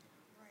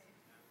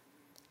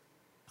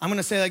 I'm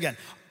gonna say that again.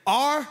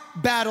 Our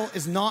battle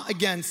is not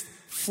against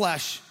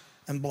flesh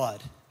and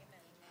blood.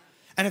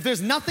 And if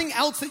there's nothing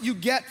else that you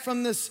get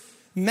from this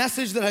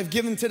message that I've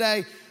given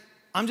today,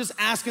 I'm just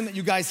asking that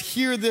you guys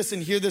hear this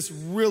and hear this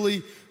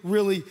really,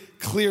 really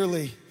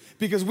clearly.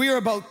 Because we are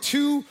about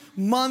 2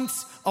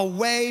 months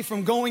away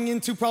from going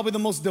into probably the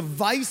most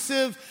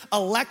divisive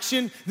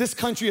election this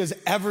country has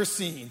ever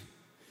seen.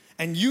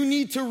 And you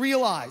need to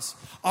realize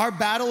our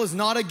battle is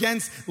not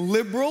against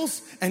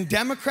liberals and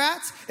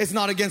Democrats. It's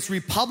not against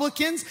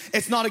Republicans.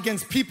 It's not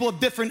against people of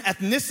different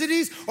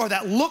ethnicities or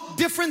that look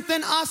different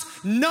than us.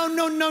 No,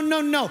 no, no, no,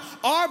 no.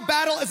 Our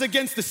battle is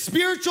against the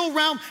spiritual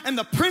realm and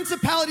the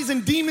principalities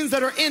and demons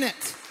that are in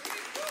it.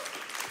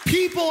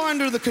 People are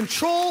under the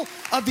control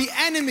of the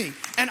enemy.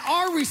 And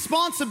our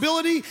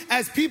responsibility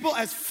as people,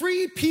 as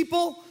free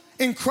people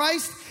in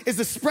Christ, is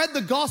to spread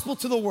the gospel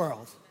to the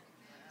world.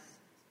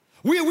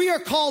 We are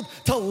called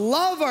to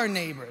love our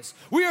neighbors.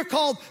 We are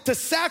called to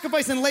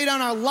sacrifice and lay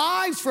down our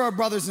lives for our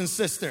brothers and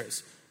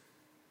sisters.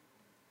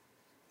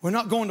 We're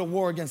not going to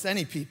war against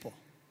any people.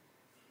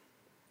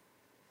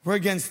 We're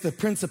against the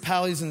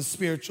principalities in the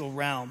spiritual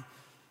realm.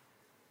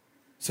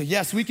 So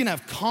yes, we can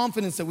have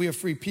confidence that we are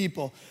free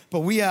people, but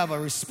we have a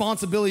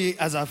responsibility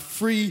as a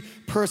free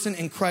person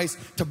in Christ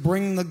to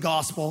bring the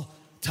gospel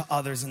to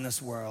others in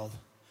this world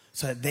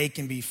so that they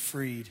can be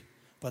freed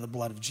by the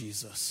blood of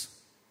Jesus.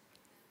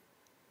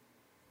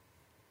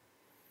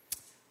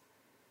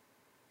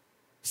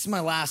 This is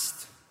my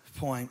last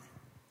point.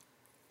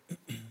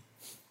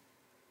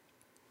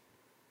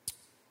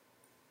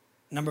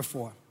 Number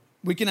 4,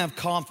 we can have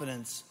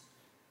confidence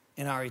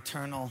in our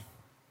eternal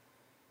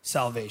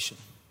salvation.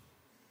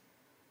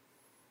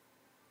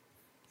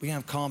 We can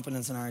have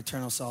confidence in our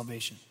eternal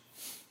salvation.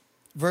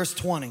 Verse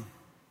 20,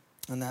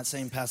 in that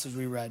same passage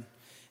we read,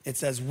 it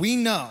says, "We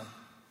know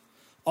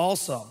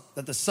also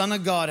that the Son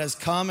of God has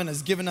come and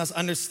has given us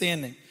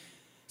understanding,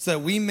 so that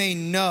we may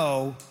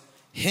know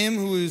him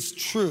who is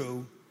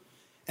true,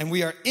 and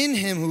we are in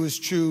him who is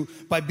true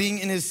by being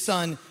in his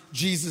Son,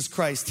 Jesus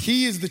Christ.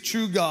 He is the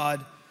true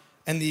God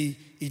and the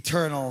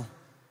eternal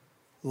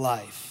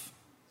life."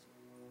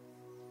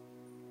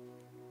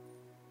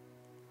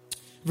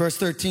 Verse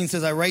 13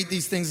 says, "I write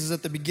these things," is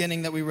at the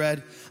beginning that we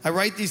read. "I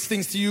write these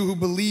things to you who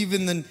believe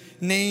in the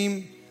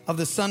name of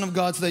the Son of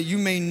God, so that you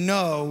may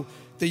know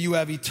that you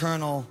have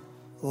eternal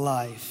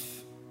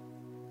life."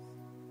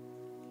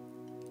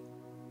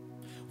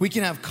 We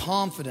can have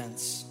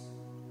confidence.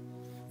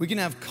 We can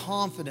have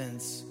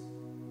confidence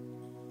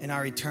in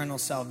our eternal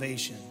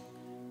salvation.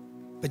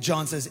 But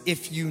John says,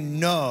 if you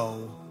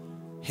know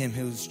him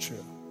who is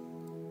true.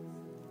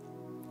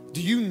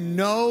 Do you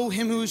know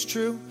him who is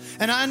true?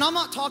 And I'm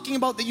not talking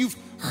about that you've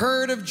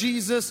heard of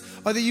Jesus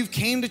or that you've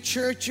came to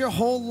church your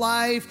whole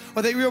life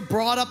or that you were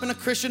brought up in a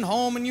Christian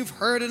home and you've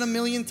heard it a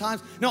million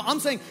times. No,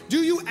 I'm saying,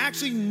 do you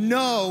actually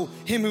know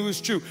him who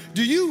is true?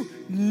 Do you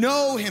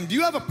know him? Do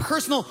you have a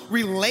personal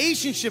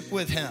relationship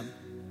with him?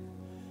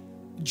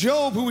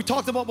 Job, who we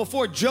talked about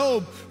before,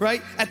 Job,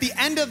 right? At the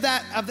end of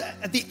that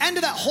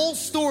whole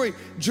story,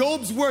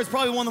 Job's words,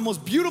 probably one of the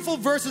most beautiful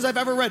verses I've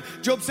ever read.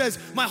 Job says,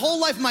 "My whole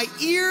life, my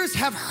ears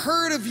have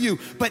heard of you,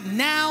 but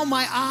now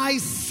my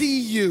eyes see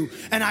you,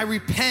 and I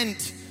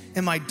repent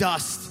in my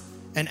dust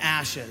and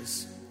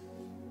ashes."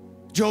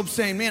 Job's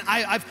saying, man,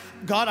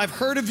 I've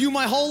heard of you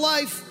my whole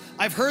life.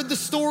 I've heard the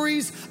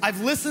stories,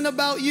 I've listened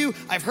about you,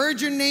 I've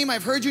heard your name,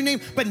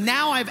 but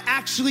now I've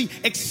actually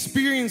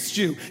experienced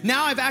you.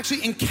 Now I've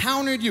actually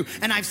encountered you,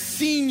 and I've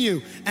seen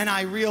you, and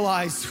I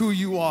realize who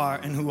you are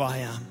and who I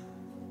am.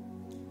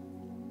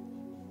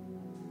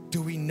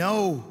 Do we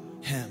know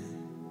him?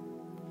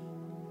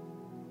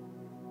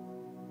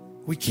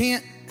 We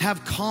can't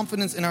have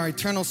confidence in our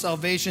eternal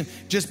salvation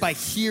just by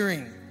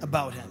hearing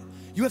about him.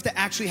 You have to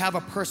actually have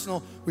a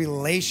personal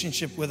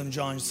relationship with him,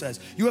 John says.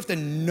 You have to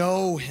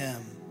know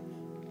him.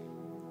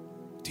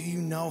 Do you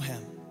know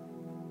him?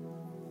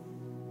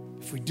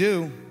 If we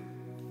do,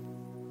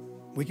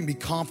 we can be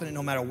confident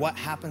no matter what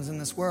happens in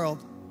this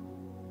world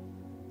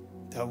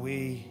that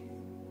we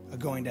are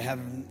going to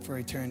heaven for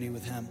eternity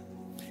with him.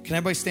 Can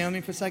everybody stay on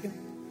me for a second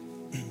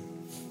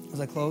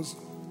as I close?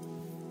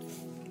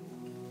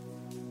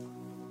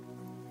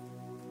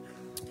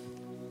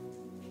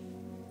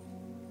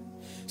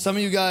 Some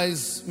of you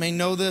guys may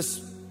know this,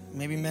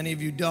 maybe many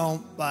of you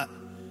don't, but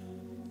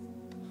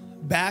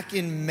back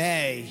in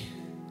May,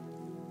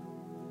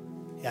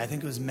 I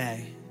think it was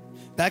May.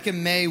 Back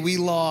in May, we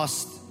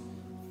lost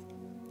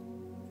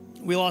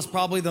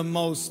probably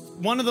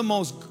one of the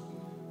most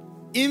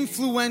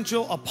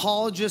influential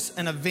apologists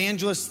and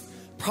evangelists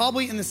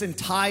probably in this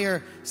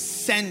entire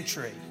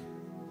century.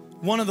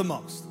 One of the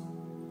most.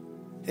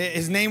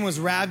 His name was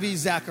Ravi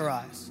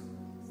Zacharias.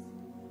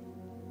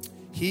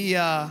 He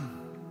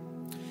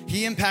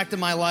impacted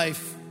my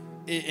life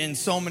in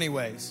so many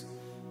ways.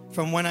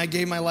 From when I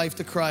gave my life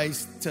to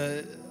Christ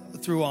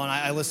through on,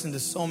 I listened to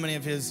so many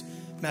of his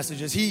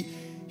messages.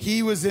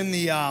 He was in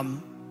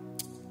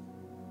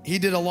he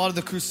did a lot of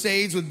the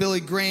crusades with Billy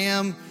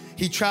Graham.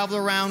 He traveled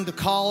around to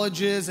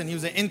colleges, and he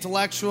was an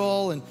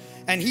intellectual,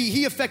 and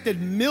he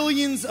affected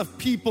millions of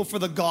people for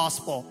the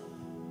gospel.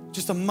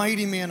 Just a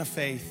mighty man of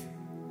faith.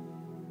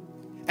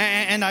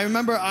 And I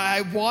remember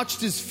I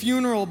watched his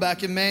funeral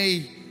back in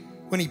May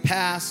when he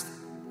passed.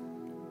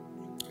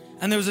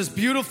 And there was this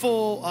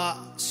beautiful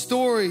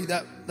story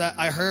that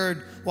I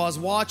heard while I was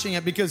watching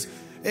it, because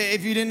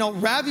if you didn't know,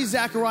 Ravi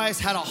Zacharias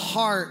had a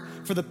heart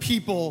for the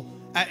people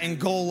at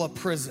Angola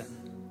prison.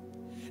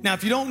 Now,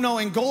 if you don't know,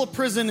 Angola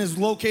prison is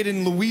located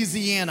in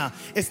Louisiana.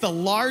 It's the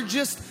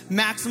largest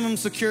maximum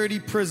security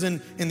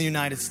prison in the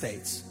United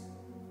States.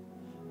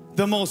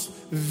 The most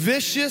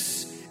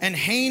vicious and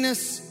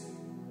heinous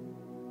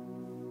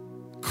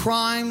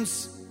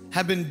crimes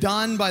have been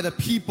done by the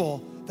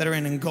people that are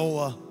in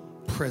Angola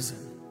prison.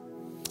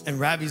 And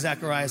Ravi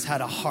Zacharias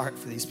had a heart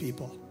for these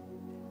people.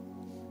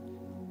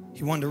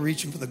 He wanted to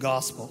reach them for the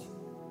gospel.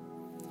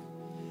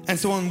 And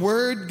so when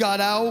word got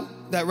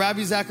out that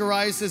Ravi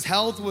Zacharias'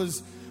 health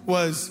was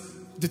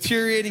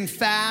deteriorating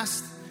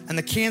fast and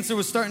the cancer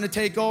was starting to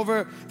take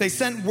over, they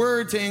sent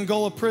word to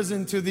Angola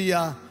prison to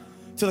the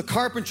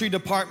carpentry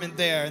department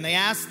there. And they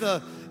asked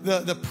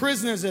the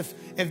prisoners if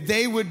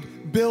they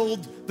would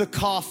build the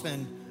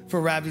coffin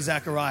for Ravi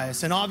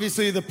Zacharias. And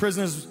obviously the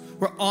prisoners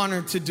were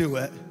honored to do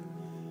it.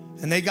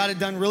 And they got it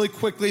done really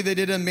quickly. They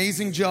did an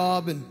amazing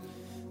job. And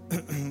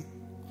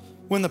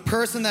when the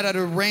person that had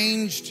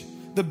arranged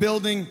the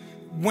building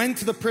went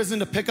to the prison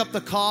to pick up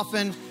the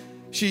coffin,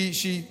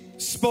 she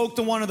spoke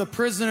to one of the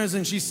prisoners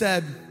and she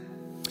said,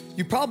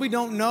 "You probably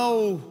don't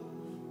know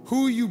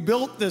who you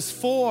built this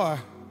for.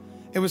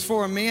 It was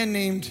for a man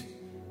named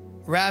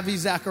Ravi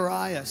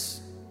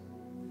Zacharias."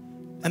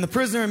 And the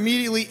prisoner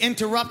immediately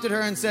interrupted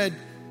her and said,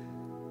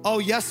 "Oh,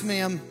 yes,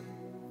 ma'am.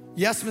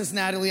 Yes, Miss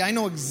Natalie, I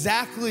know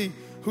exactly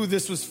who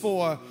this was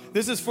for.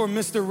 This is for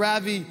Mr.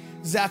 Ravi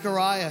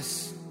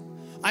Zacharias.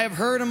 I have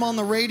heard him on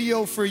the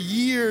radio for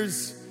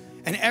years,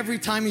 and every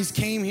time he's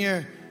came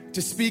here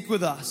to speak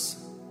with us.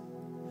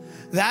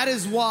 That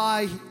is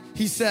why,"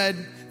 he said,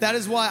 "that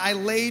is why I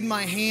laid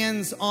my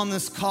hands on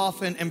this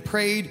coffin and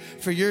prayed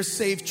for your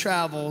safe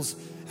travels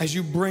as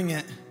you bring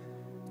it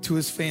to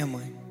his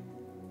family."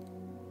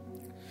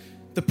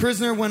 The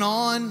prisoner went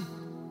on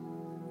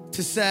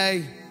to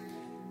say,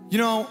 "You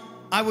know,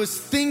 I was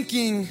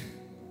thinking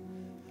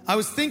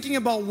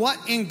about what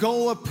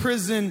Angola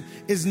prison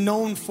is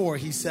known for,"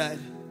 he said.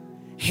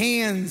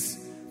 "Hands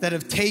that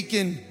have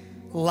taken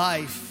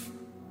life.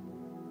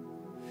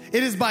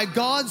 It is by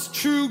God's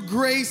true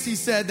grace," he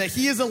said, "that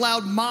he has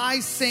allowed my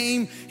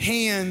same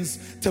hands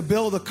to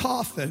build a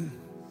coffin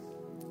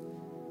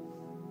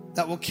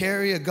that will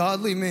carry a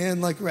godly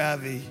man like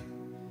Ravi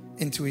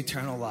into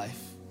eternal life."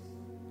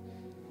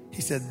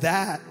 He said,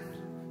 "That,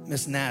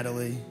 Miss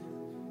Natalie,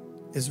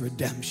 is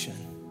redemption."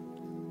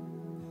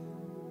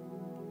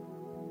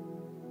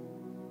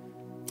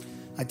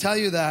 I tell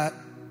you that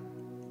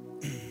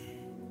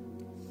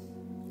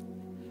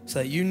so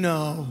that you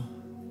know,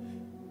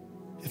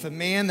 if a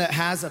man that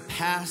has a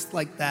past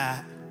like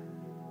that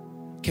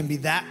can be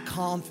that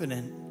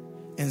confident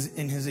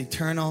in his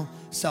eternal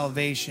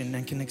salvation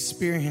and can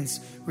experience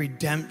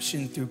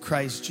redemption through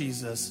Christ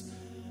Jesus,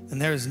 then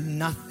there is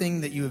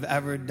nothing that you have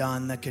ever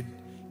done that could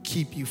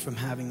keep you from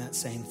having that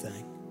same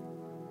thing.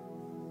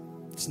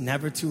 It's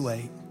never too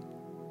late.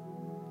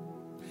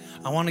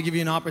 I want to give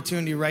you an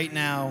opportunity right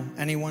now,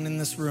 anyone in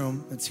this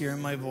room that's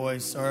hearing my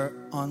voice or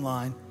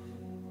online.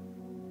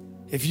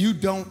 If you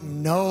don't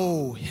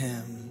know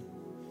him,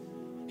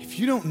 if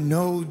you don't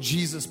know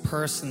Jesus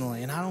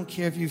personally, and I don't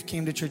care if you've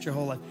came to church your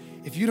whole life,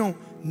 if you don't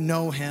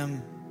know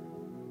him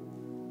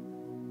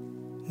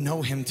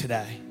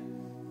today.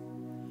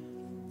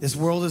 This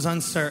world is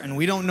uncertain.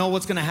 We don't know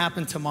what's going to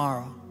happen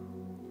tomorrow.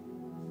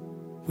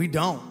 We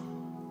don't.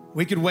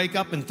 We could wake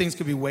up and things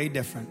could be way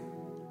different.